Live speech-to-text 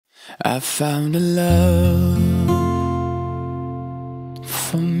I found a love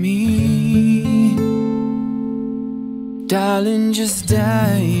for me. Darling, just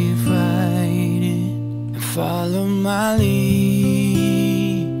dive right in and follow my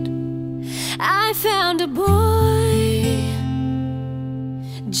lead. I found a boy,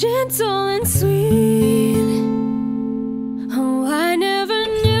 gentle and sweet. Oh, I never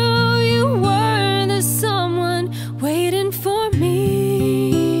knew you were the someone waiting for me.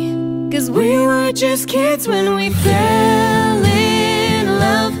 'Cause we were just kids when we fell in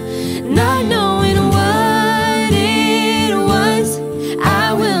love, not knowing what it was.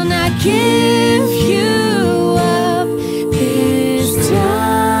 I will not give you up this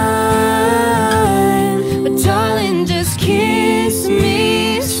time, but darling, just kiss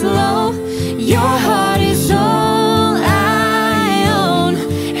me slow. Your heart is all I own,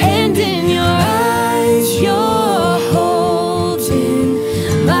 and in your eyes you're holding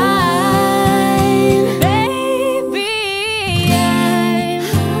mine. Baby, I'm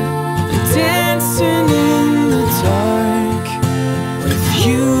Dancing in the dark with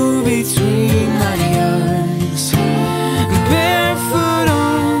you between my arms, barefoot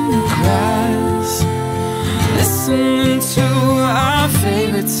on the grass, listening to our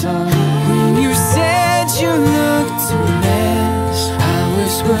favorite song. When you said you looked a mess, I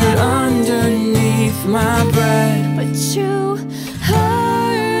whispered underneath my breath, but you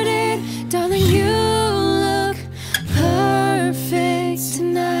heard it, darling, you look perfect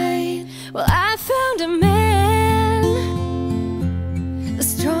tonight. Well, I found a man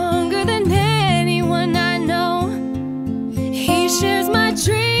stronger than anyone I know. He shares my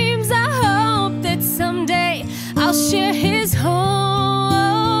dreams. I hope that someday I'll share his home.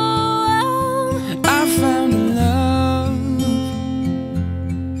 I found a love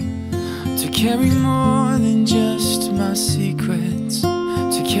to carry more than just my secrets,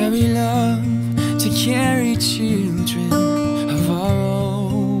 to carry love, to carry children of our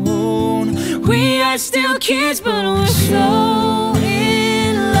own. We are still kids, but we're so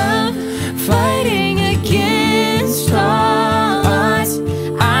in love, fighting against odds.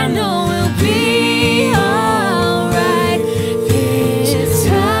 I know we'll be alright this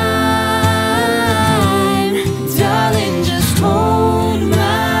time. Darling, just hold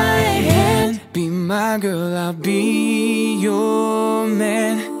my hand. Be my girl, I'll be your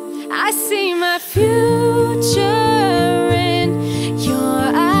man. I see my future in your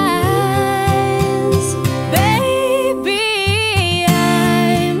eyes. Baby,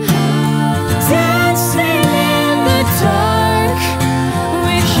 I'm dancing in the dark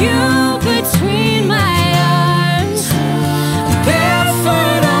with you between my arms,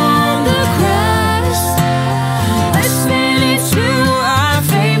 barefoot on the grass, listening to our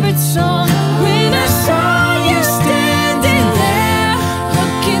favorite song. When I saw you standing there,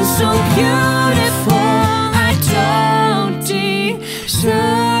 looking so beautiful, I don't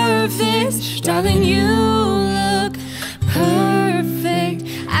deserve this, darling, you